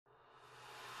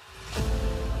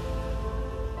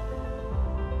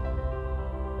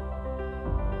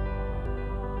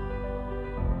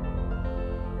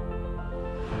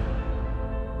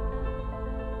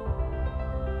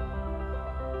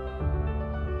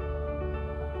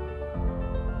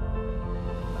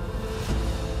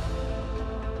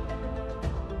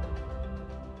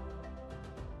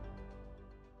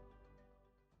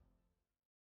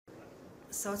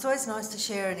So it's always nice to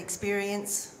share an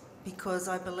experience, because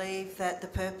I believe that the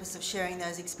purpose of sharing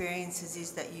those experiences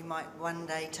is that you might one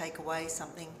day take away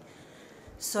something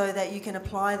so that you can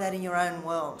apply that in your own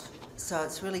world. So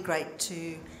it's really great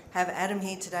to have Adam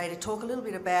here today to talk a little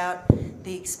bit about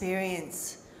the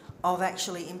experience of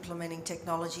actually implementing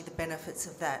technology, the benefits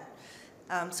of that.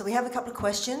 So we have a couple of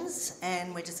questions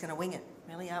and we're just going to wing it,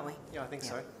 really, aren't we? Yeah, I think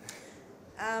so.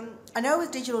 I know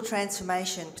with digital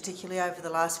transformation, particularly over the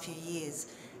last few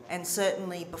years, and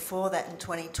certainly before that in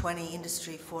 2020,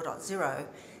 Industry 4.0,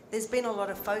 there's been a lot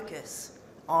of focus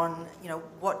on,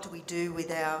 what do we do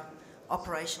with our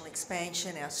operational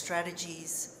expansion, our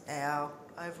strategies, our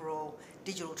overall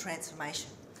digital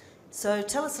transformation. So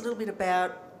tell us a little bit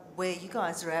about where you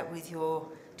guys are at with your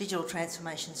digital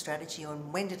transformation strategy,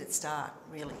 and when did it start,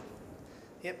 really?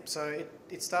 Yep, so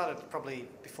it started probably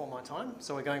before my time,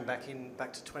 so we're going back to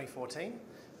 2014.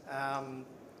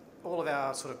 All of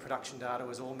our sort of production data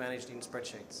was all managed in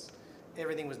spreadsheets.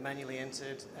 Everything was manually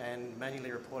entered and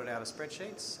manually reported out of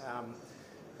spreadsheets.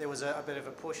 There was a bit of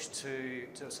a push to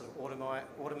sort of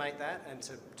automate that and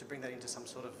to bring that into some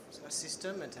sort of a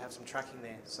system and to have some tracking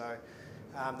there. So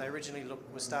they originally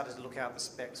started to look out the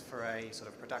specs for a sort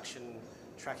of production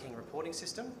tracking reporting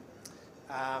system.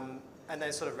 And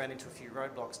they sort of ran into a few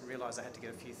roadblocks and realised they had to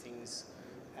get a few things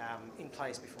in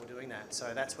place before doing that.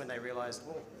 So that's when they realised,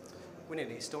 well, we need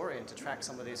a historian to track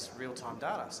some of this real-time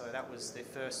data. So that was their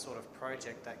first sort of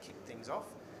project that kicked things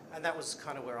off. And that was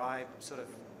kind of where I sort of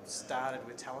started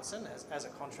with Talison as a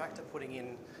contractor, putting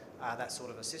in that sort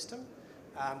of a system.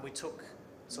 We took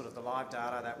sort of the live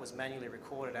data that was manually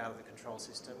recorded out of the control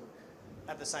system.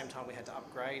 At the same time, we had to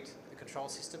upgrade the control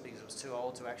system because it was too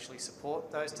old to actually support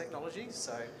those technologies.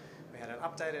 So we had an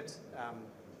updated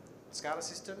SCADA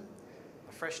system,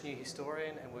 a fresh new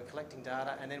historian, and we're collecting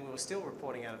data, and then we were still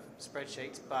reporting out of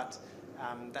spreadsheets, but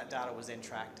that data was then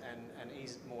tracked and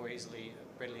more easily,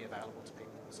 readily available to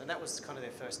people. So that was kind of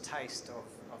their first taste of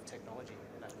technology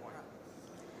at that point.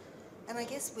 And I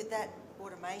guess with that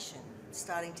automation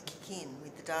starting to kick in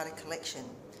with the data collection,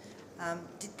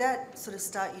 did that sort of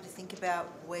start you to think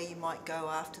about where you might go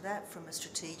after that from a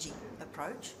strategic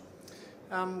approach?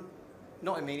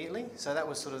 Not immediately. So that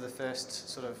was sort of the first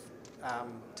sort of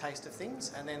taste of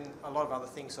things, and then a lot of other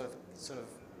things sort of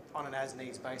on an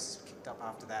as-needs basis kicked up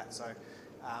after that. So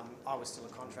I was still a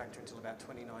contractor until about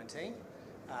 2019.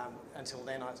 Until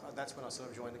then, that's when I sort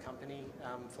of joined the company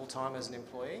full-time as an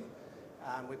employee.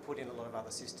 We put in a lot of other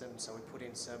systems, so we put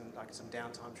in some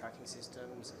downtime tracking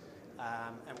systems,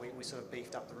 and we sort of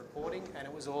beefed up the reporting, and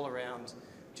it was all around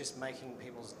just making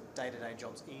people's day-to-day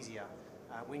jobs easier.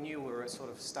 We knew we were sort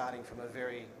of starting from a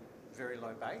very, very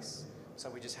low base, so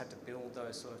we just had to build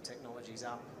those sort of technologies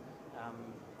up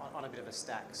on a bit of a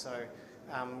stack. So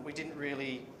we didn't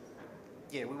really,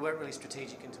 we weren't really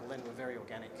strategic until then. We were very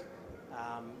organic.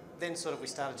 Then sort of we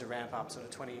started to ramp up. Sort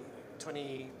of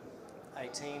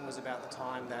 2018 was about the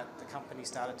time that the company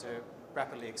started to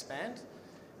rapidly expand.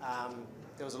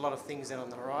 There was a lot of things then on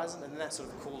the horizon, and then that sort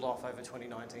of cooled off over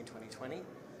 2019, 2020.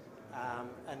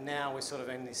 And now we're sort of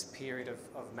in this period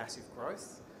of massive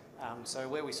growth. So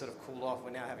where we sort of cooled off,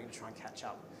 we're now having to try and catch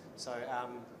up. So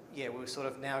we've sort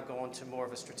of now gone to more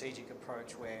of a strategic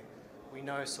approach where we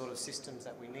know sort of systems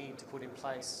that we need to put in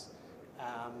place,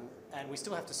 and we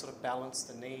still have to sort of balance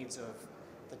the needs of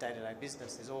the day-to-day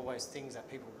business. There's always things that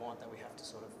people want that we have to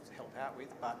sort of help out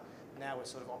with, but now we're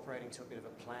sort of operating to a bit of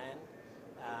a plan.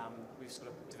 We've sort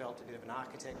of developed a bit of an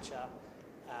architecture,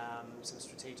 some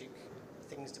strategic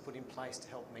things to put in place to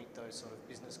help meet those sort of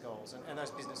business goals. And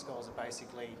those business goals are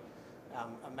basically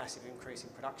a massive increase in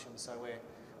production. So we're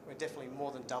definitely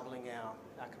more than doubling our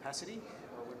capacity.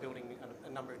 We're building a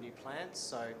number of new plants.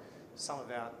 So some of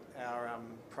our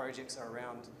projects are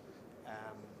around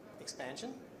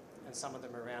expansion, and some of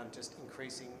them are around just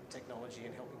increasing technology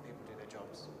and helping people do their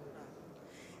jobs.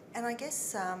 And I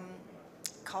guess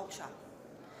culture.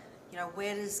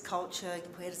 Where does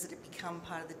it become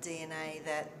part of the DNA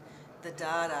that the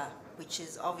data, which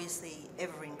is obviously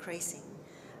ever increasing,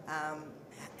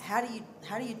 how do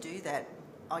you do that?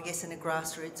 I guess in a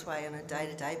grassroots way on a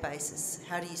day-to-day basis.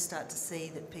 How do you start to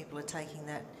see that people are taking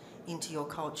that into your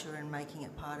culture and making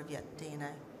it part of your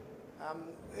DNA?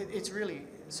 It's really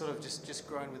sort of just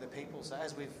grown with the people. So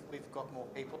as we've got more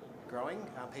people growing,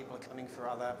 people are coming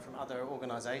from other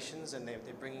organisations, and they're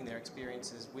bringing their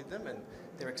experiences with them, and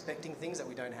they're expecting things that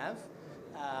we don't have.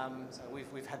 So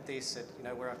we've had this at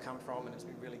where I've come from, and it's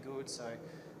been really good. So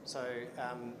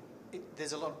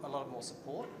there's a lot more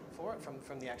support for it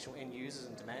from the actual end users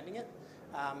and demanding it,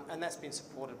 and that's been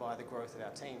supported by the growth of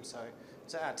our team. So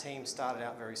our team started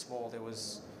out very small. There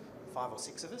was 5 or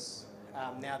 6 of us,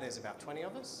 Now there's about 20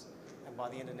 of us, and by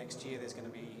the end of next year there's going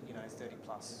to be 30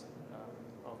 plus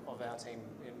of our team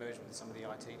merged with some of the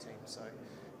IT teams. So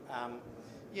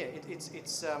yeah,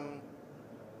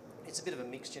 it's a bit of a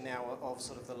mixture now of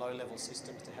sort of the low-level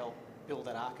systems to help build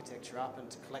that architecture up and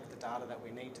to collect the data that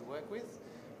we need to work with,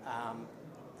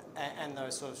 and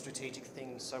those sort of strategic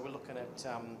things. So we're looking at,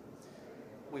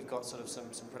 we've got sort of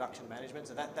some production management.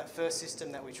 So that first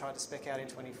system that we tried to spec out in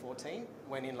 2014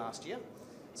 went in last year.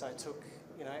 So it took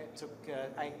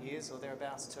 8 years or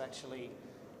thereabouts to actually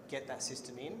get that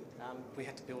system in. We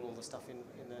had to build all the stuff in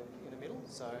the middle.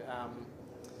 So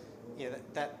yeah,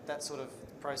 that sort of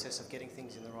process of getting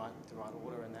things in the right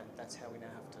order, and that's how we now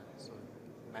have to sort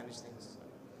of manage things. So.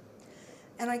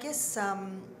 And I guess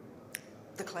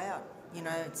the cloud,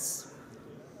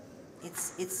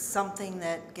 it's something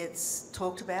that gets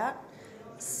talked about,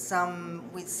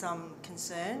 with some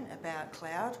concern about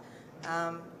cloud.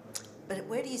 But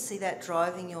where do you see that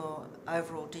driving your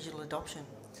overall digital adoption?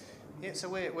 Yeah, so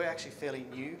we're actually fairly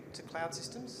new to cloud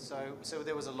systems. So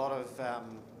there was a lot of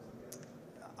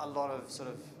sort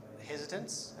of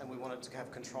hesitance, and we wanted to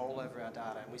have control over our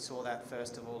data. And we saw that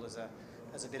first of all as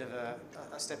a bit of a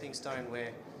stepping stone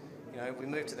where, we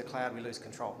move to the cloud, we lose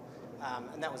control.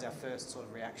 And that was our first sort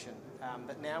of reaction.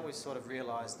 But now we've sort of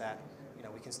realised that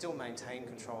we can still maintain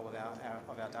control of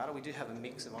our data. We do have a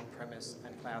mix of on-premise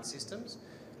and cloud systems.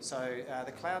 So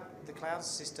the cloud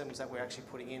systems that we're actually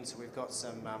putting in, so we've got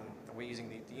some, we're using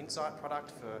the Insight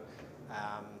product for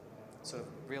sort of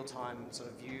real-time sort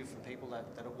of view from people that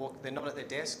are they're not at their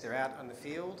desk, they're out on the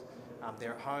field,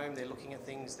 they're at home, they're looking at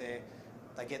things, they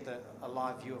get a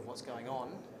live view of what's going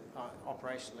on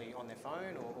operationally on their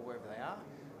phone or wherever they are,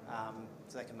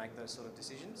 so they can make those sort of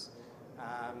decisions.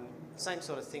 Same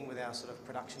sort of thing with our sort of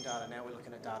production data. Now we're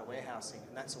looking at data warehousing,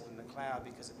 and that's all in the cloud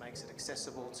because it makes it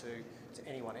accessible to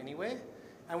anyone, anywhere.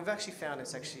 And we've actually found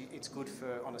it's good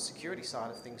for on a security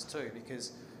side of things too,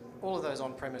 because all of those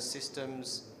on-premise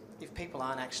systems, if people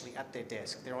aren't actually at their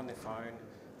desk, they're on their phone,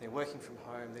 they're working from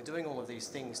home, they're doing all of these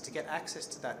things, to get access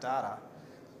to that data,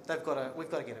 we've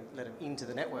got to let them into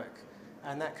the network,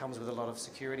 and that comes with a lot of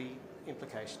security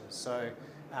implications. So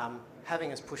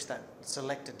having us push that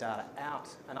selected data out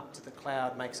and up to the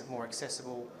cloud makes it more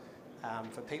accessible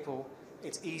for people.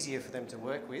 It's easier for them to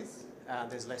work with.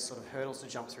 There's less sort of hurdles to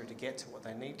jump through to get to what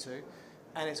they need to,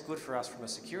 and it's good for us from a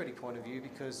security point of view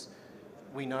because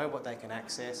we know what they can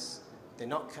access. They're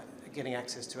not getting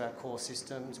access to our core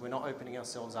systems. We're not opening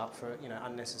ourselves up for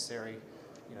unnecessary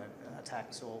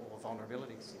attacks or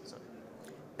vulnerabilities. So.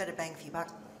 Better bang for your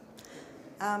buck.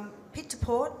 Pit to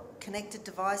port, connected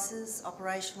devices,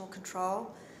 operational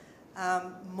control,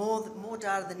 more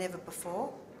data than ever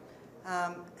before.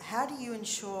 How do you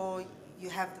ensure you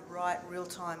have the right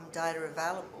real-time data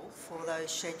available for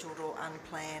those scheduled or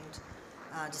unplanned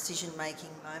decision-making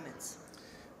moments?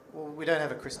 Well, we don't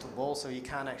have a crystal ball, so you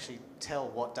can't actually tell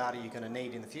what data you're going to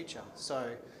need in the future.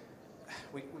 So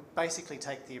we basically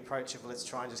take the approach of let's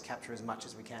try and just capture as much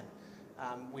as we can.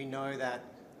 We know that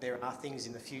there are things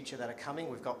in the future that are coming.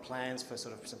 We've got plans for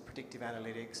sort of some predictive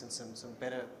analytics and some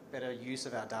better use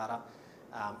of our data,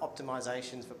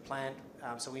 optimizations for plant.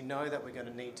 So we know that we're going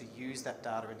to need to use that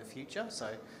data in the future. So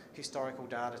historical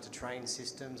data to train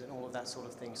systems and all of that sort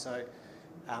of thing. So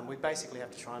we basically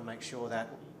have to try and make sure that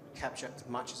capture as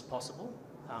much as possible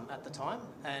at the time,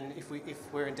 and if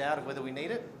we're in doubt of whether we need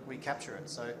it, we capture it.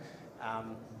 So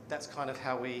that's kind of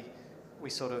how we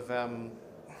sort of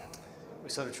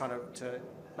trying to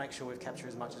make sure we've captured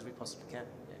as much as we possibly can.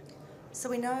 Yeah. So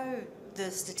we know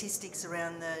the statistics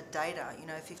around the data.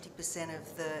 50%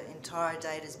 of the entire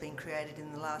data has been created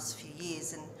in the last few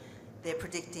years, and they're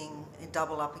predicting it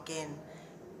double up again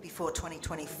before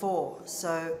 2024.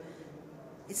 So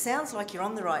it sounds like you're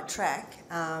on the right track.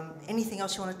 Anything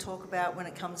else you want to talk about when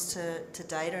it comes to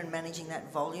data and managing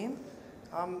that volume?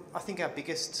 I think our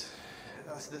biggest,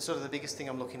 the biggest thing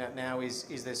I'm looking at now is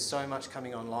there's so much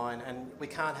coming online, and we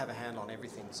can't have a handle on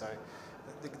everything. So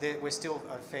we're still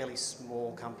a fairly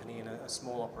small company and a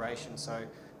small operation. So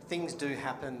things do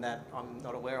happen that I'm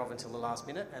not aware of until the last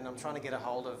minute, and I'm trying to get a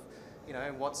hold of,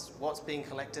 what's being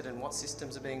collected and what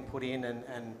systems are being put in,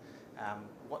 and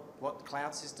what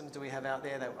cloud systems do we have out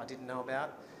there that I didn't know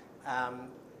about?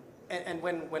 And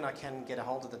when I can get a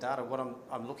hold of the data, what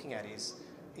I'm looking at is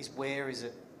where does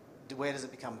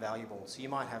it become valuable? So you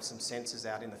might have some sensors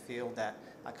out in the field that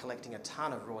are collecting a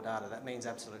ton of raw data that means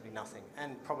absolutely nothing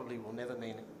and probably will never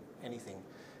mean anything.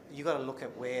 You've got to look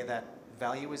at where that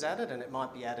value is added, and it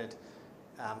might be added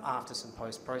after some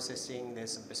post-processing.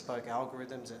 There's some bespoke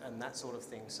algorithms and that sort of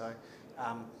thing. So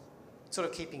sort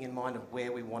of keeping in mind of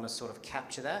where we want to sort of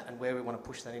capture that and where we want to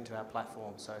push that into our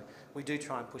platform. So we do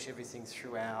try and push everything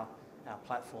through our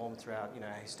platform, through our,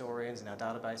 our historians and our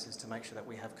databases to make sure that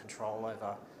we have control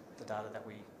over the data that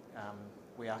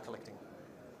we are collecting.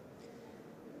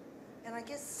 And I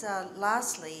guess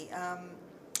lastly,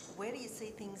 where do you see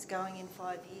things going in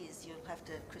 5 years? You'll have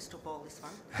to crystal ball this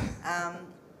one.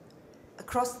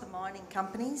 Across the mining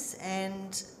companies,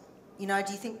 and do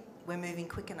you think we're moving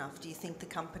quick enough? Do you think the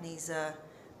companies are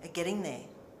getting there?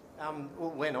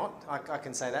 Well, we're not. I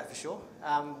can say that for sure.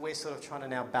 We're sort of trying to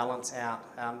now balance out.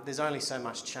 There's only so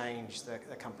much change that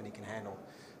a company can handle.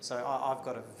 So I've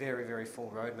got a very, very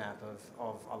full roadmap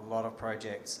of a lot of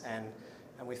projects, and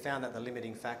we found that the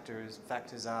limiting factors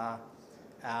are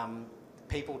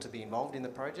people to be involved in the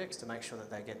projects to make sure that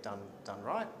they get done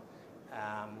right,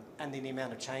 and then the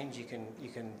amount of change you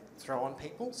can throw on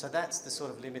people. So that's the sort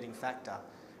of limiting factor.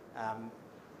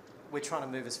 We're trying to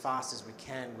move as fast as we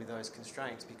can with those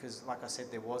constraints because, like I said,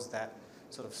 there was that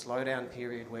sort of slowdown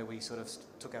period where we sort of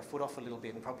took our foot off a little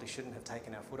bit and probably shouldn't have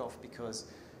taken our foot off because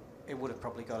it would have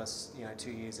probably got us,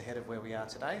 2 years ahead of where we are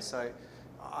today. So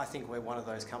I think we're one of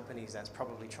those companies that's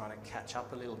probably trying to catch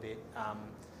up a little bit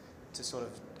to sort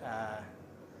of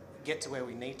get to where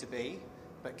we need to be,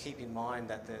 but keep in mind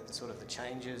that the sort of the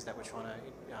changes that we're trying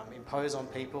to impose on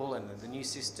people and the new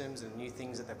systems and new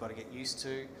things that they've got to get used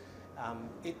to,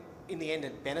 in the end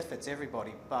it benefits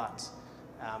everybody, but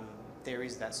there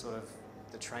is that sort of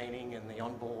the training and the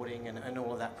onboarding and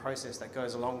all of that process that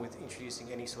goes along with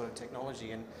introducing any sort of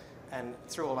technology, and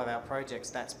through all of our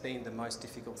projects that's been the most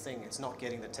difficult thing. It's not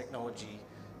getting the technology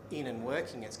in and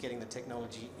working, it's getting the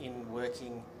technology in,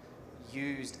 working,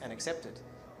 used and accepted,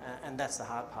 and that's the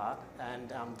hard part,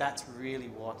 and that's really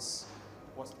what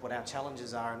our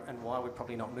challenges are, and why we're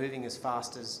probably not moving as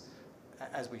fast as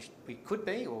we could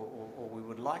be or we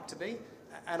would like to be.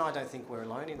 And I don't think we're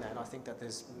alone in that. I think that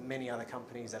there's many other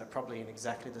companies that are probably in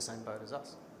exactly the same boat as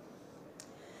us.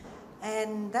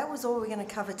 And that was all we're going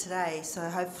to cover today. So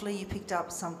hopefully you picked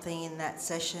up something in that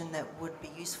session that would be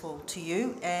useful to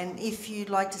you. And if you'd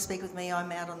like to speak with me,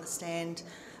 I'm out on the stand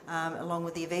along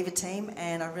with the AVEVA team,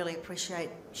 and I really appreciate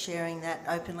sharing that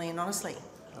openly and honestly.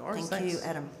 No worries, Thank you, thanks.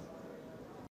 Adam.